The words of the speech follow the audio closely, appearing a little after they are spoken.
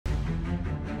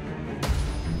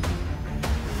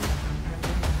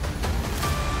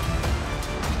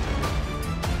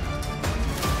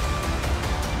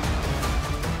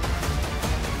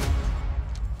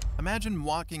Imagine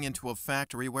walking into a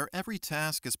factory where every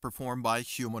task is performed by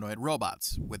humanoid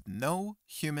robots, with no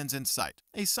humans in sight.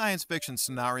 A science fiction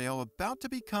scenario about to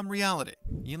become reality.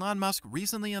 Elon Musk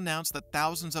recently announced that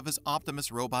thousands of his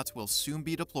Optimus robots will soon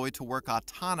be deployed to work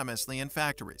autonomously in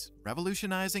factories,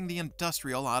 revolutionizing the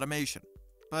industrial automation.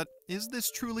 But is this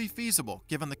truly feasible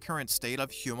given the current state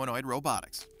of humanoid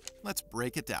robotics? Let's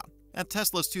break it down. At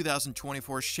Tesla's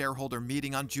 2024 shareholder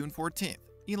meeting on June 14th,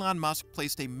 Elon Musk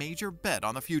placed a major bet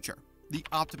on the future, the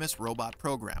Optimus robot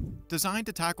program. Designed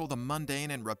to tackle the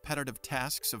mundane and repetitive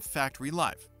tasks of factory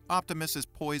life, Optimus is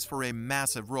poised for a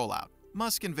massive rollout.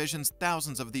 Musk envisions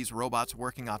thousands of these robots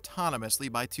working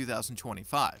autonomously by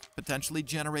 2025, potentially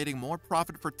generating more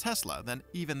profit for Tesla than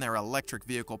even their electric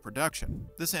vehicle production.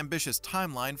 This ambitious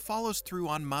timeline follows through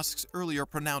on Musk's earlier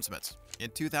pronouncements.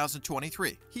 In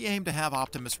 2023, he aimed to have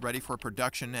Optimus ready for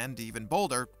production and, even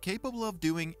bolder, capable of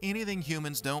doing anything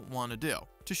humans don't want to do.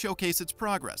 To showcase its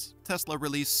progress, Tesla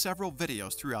released several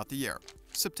videos throughout the year.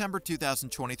 September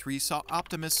 2023 saw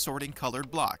Optimus sorting colored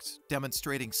blocks,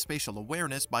 demonstrating spatial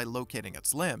awareness by locating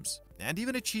its limbs, and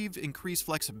even achieved increased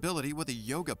flexibility with a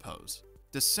yoga pose.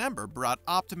 December brought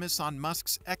Optimus on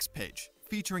Musk's X page,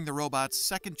 featuring the robot's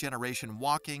second-generation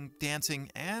walking, dancing,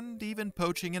 and even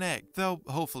poaching an egg, though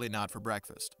hopefully not for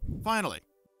breakfast. Finally,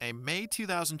 a May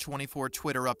 2024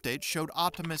 Twitter update showed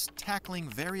Optimus tackling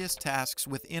various tasks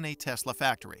within a Tesla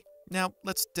factory. Now,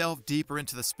 let's delve deeper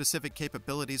into the specific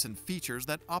capabilities and features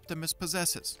that Optimus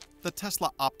possesses. The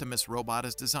Tesla Optimus robot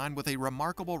is designed with a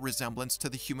remarkable resemblance to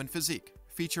the human physique,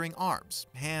 featuring arms,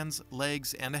 hands,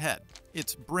 legs, and a head.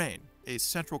 Its brain, a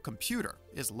central computer,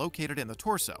 is located in the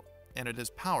torso, and it is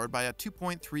powered by a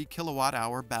 2.3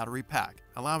 kilowatt-hour battery pack,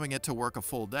 allowing it to work a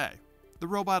full day. The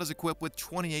robot is equipped with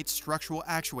 28 structural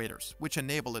actuators, which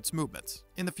enable its movements.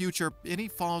 In the future, any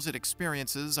falls it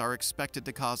experiences are expected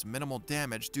to cause minimal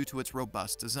damage due to its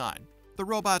robust design. The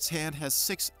robot's hand has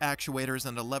 6 actuators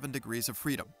and 11 degrees of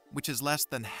freedom, which is less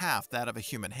than half that of a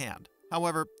human hand.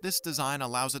 However, this design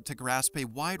allows it to grasp a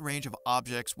wide range of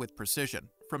objects with precision,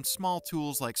 from small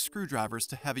tools like screwdrivers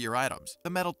to heavier items. The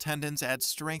metal tendons add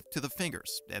strength to the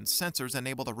fingers, and sensors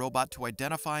enable the robot to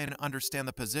identify and understand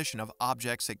the position of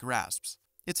objects it grasps.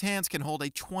 Its hands can hold a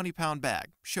 20-pound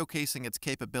bag, showcasing its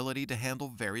capability to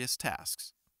handle various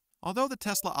tasks. Although the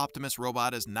Tesla Optimus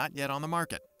robot is not yet on the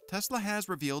market, Tesla has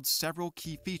revealed several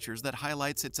key features that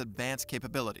highlights its advanced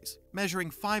capabilities. Measuring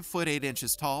 5 foot 8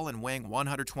 inches tall and weighing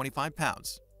 125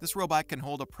 pounds, this robot can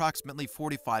hold approximately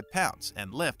 45 pounds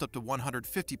and lift up to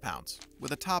 150 pounds,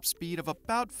 with a top speed of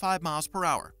about 5 miles per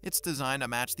hour. It's designed to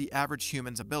match the average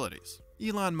human's abilities.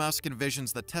 Elon Musk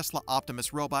envisions the Tesla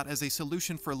Optimus robot as a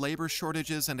solution for labor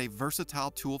shortages and a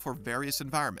versatile tool for various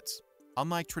environments.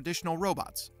 Unlike traditional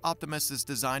robots, Optimus is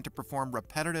designed to perform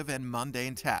repetitive and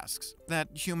mundane tasks that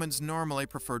humans normally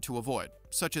prefer to avoid,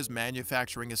 such as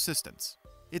manufacturing assistance.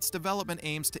 Its development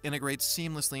aims to integrate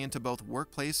seamlessly into both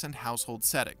workplace and household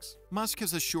settings. Musk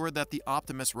has assured that the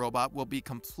Optimus robot will be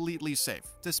completely safe,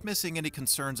 dismissing any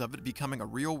concerns of it becoming a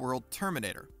real-world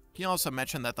Terminator. He also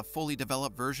mentioned that the fully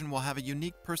developed version will have a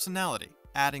unique personality,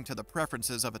 adding to the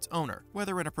preferences of its owner,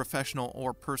 whether in a professional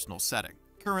or personal setting.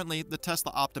 Currently, the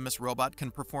Tesla Optimus robot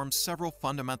can perform several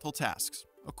fundamental tasks.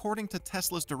 According to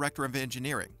Tesla's Director of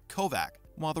Engineering, Kovac,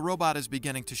 while the robot is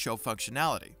beginning to show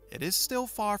functionality, it is still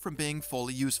far from being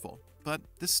fully useful. But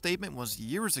this statement was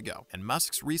years ago, and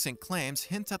Musk's recent claims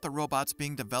hint at the robots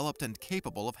being developed and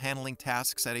capable of handling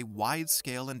tasks at a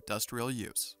wide-scale industrial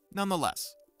use.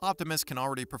 Nonetheless, Optimus can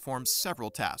already perform several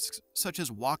tasks, such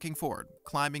as walking forward,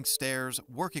 climbing stairs,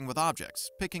 working with objects,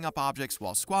 picking up objects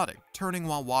while squatting, turning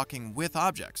while walking with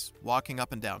objects, walking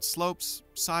up and down slopes,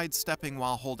 sidestepping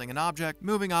while holding an object,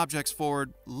 moving objects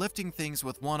forward, lifting things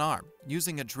with one arm,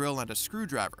 using a drill and a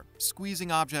screwdriver,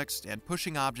 squeezing objects, and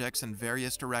pushing objects in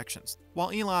various directions.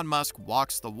 While Elon Musk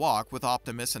walks the walk with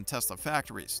Optimus and Tesla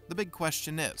factories, the big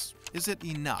question is it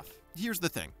enough? Here's the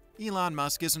thing, Elon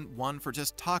Musk isn't one for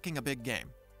just talking a big game.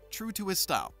 True to his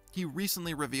style, he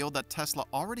recently revealed that Tesla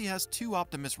already has 2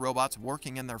 Optimus robots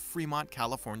working in their Fremont,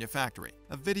 California factory.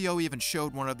 A video even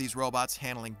showed one of these robots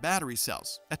handling battery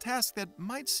cells, a task that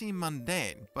might seem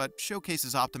mundane, but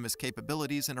showcases Optimus'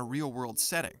 capabilities in a real-world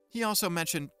setting. He also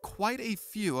mentioned quite a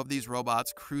few of these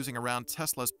robots cruising around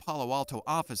Tesla's Palo Alto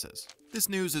offices. This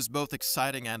news is both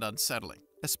exciting and unsettling,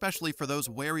 especially for those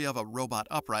wary of a robot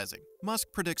uprising. Musk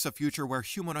predicts a future where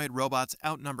humanoid robots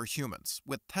outnumber humans,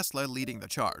 with Tesla leading the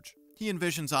charge. He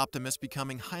envisions Optimus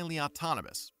becoming highly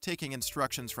autonomous, taking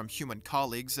instructions from human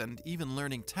colleagues and even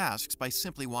learning tasks by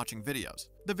simply watching videos.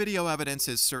 The video evidence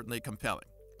is certainly compelling.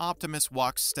 Optimus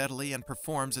walks steadily and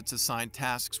performs its assigned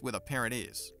tasks with apparent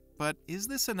ease. But is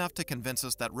this enough to convince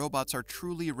us that robots are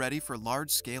truly ready for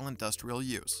large-scale industrial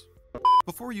use?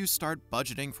 Before you start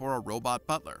budgeting for a robot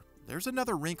butler, there's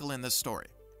another wrinkle in this story.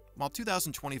 While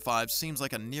 2025 seems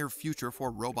like a near future for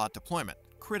robot deployment,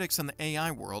 critics in the AI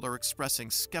world are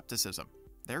expressing skepticism.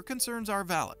 Their concerns are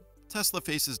valid. Tesla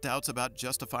faces doubts about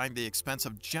justifying the expense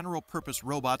of general-purpose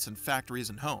robots in factories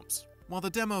and homes. While the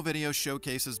demo video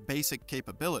showcases basic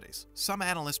capabilities, some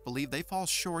analysts believe they fall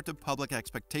short of public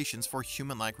expectations for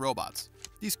human-like robots.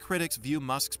 These critics view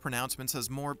Musk's pronouncements as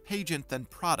more pageant than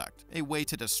product, a way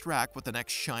to distract with the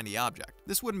next shiny object.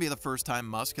 This wouldn't be the first time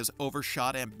Musk has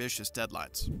overshot ambitious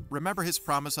deadlines. Remember his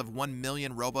promise of 1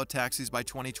 million robo-taxis by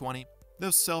 2020?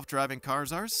 Those self-driving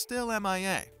cars are still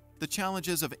MIA. The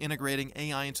challenges of integrating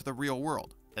AI into the real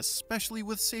world, especially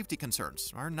with safety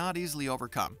concerns, are not easily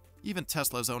overcome. Even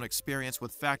Tesla's own experience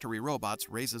with factory robots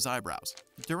raises eyebrows.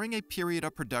 During a period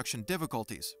of production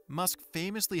difficulties, Musk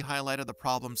famously highlighted the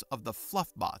problems of the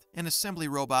Fluffbot, an assembly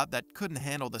robot that couldn't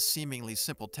handle the seemingly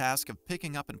simple task of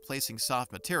picking up and placing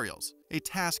soft materials, a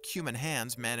task human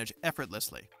hands manage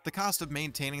effortlessly. The cost of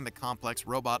maintaining the complex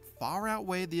robot far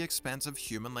outweighed the expense of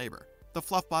human labor. The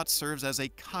Fluffbot serves as a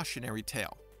cautionary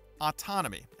tale.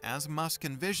 Autonomy, as Musk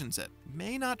envisions it,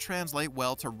 may not translate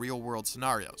well to real-world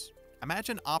scenarios.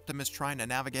 Imagine Optimus trying to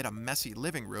navigate a messy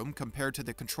living room compared to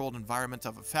the controlled environment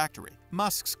of a factory.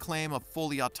 Musk's claim of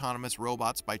fully autonomous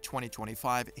robots by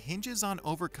 2025 hinges on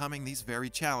overcoming these very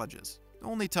challenges.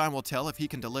 Only time will tell if he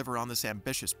can deliver on this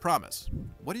ambitious promise.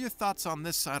 What are your thoughts on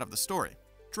this side of the story?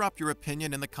 Drop your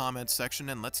opinion in the comments section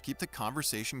and let's keep the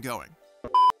conversation going.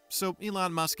 So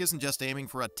Elon Musk isn't just aiming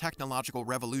for a technological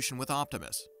revolution with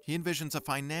Optimus. He envisions a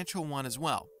financial one as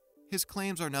well. His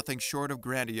claims are nothing short of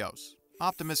grandiose.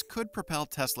 Optimus could propel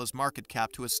Tesla's market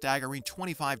cap to a staggering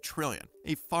 $25 trillion,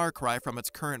 a far cry from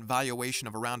its current valuation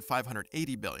of around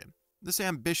 $580 billion. This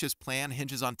ambitious plan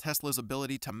hinges on Tesla's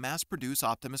ability to mass-produce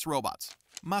Optimus robots.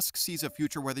 Musk sees a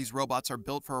future where these robots are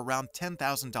built for around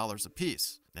 $10,000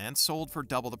 apiece and sold for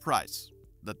double the price.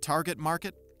 The target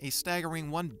market? A staggering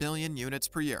 1 billion units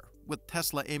per year, with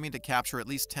Tesla aiming to capture at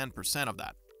least 10% of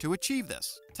that. To achieve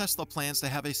this, Tesla plans to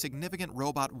have a significant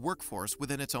robot workforce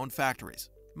within its own factories.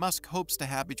 Musk hopes to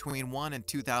have between 1,000 and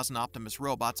 2,000 Optimus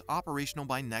robots operational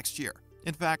by next year.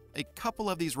 In fact, a couple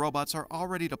of these robots are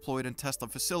already deployed in Tesla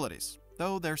facilities,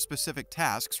 though their specific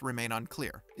tasks remain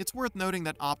unclear. It's worth noting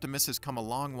that Optimus has come a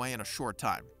long way in a short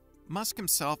time. Musk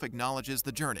himself acknowledges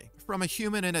the journey, from a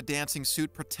human in a dancing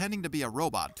suit pretending to be a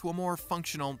robot to a more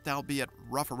functional, albeit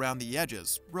rough around the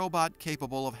edges, robot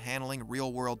capable of handling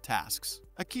real-world tasks.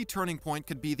 A key turning point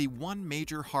could be the one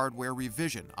major hardware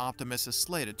revision Optimus is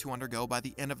slated to undergo by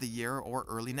the end of the year or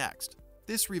early next.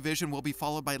 This revision will be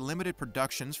followed by limited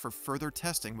productions for further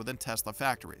testing within Tesla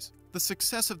factories. The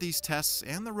success of these tests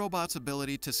and the robot's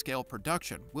ability to scale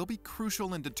production will be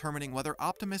crucial in determining whether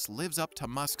Optimus lives up to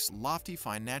Musk's lofty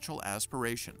financial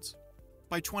aspirations.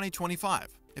 By 2025,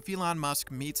 if Elon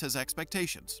Musk meets his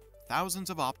expectations, thousands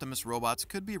of Optimus robots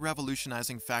could be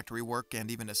revolutionizing factory work and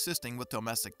even assisting with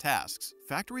domestic tasks.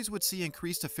 Factories would see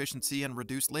increased efficiency and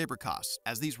reduced labor costs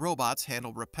as these robots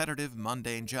handle repetitive,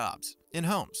 mundane jobs. In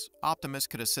homes, Optimus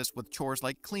could assist with chores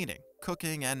like cleaning,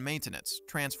 cooking, and maintenance,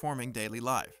 transforming daily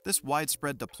life. This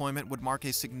widespread deployment would mark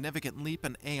a significant leap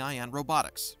in AI and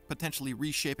robotics, potentially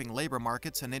reshaping labor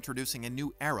markets and introducing a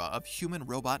new era of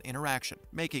human-robot interaction,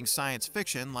 making science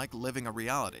fiction like living a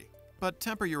reality. But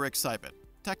temper your excitement.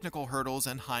 Technical hurdles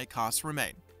and high costs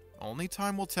remain. Only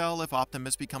time will tell if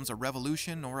Optimus becomes a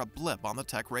revolution or a blip on the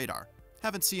tech radar.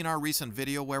 Haven't seen our recent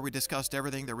video where we discussed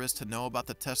everything there is to know about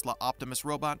the Tesla Optimus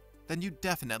robot? Then you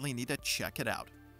definitely need to check it out.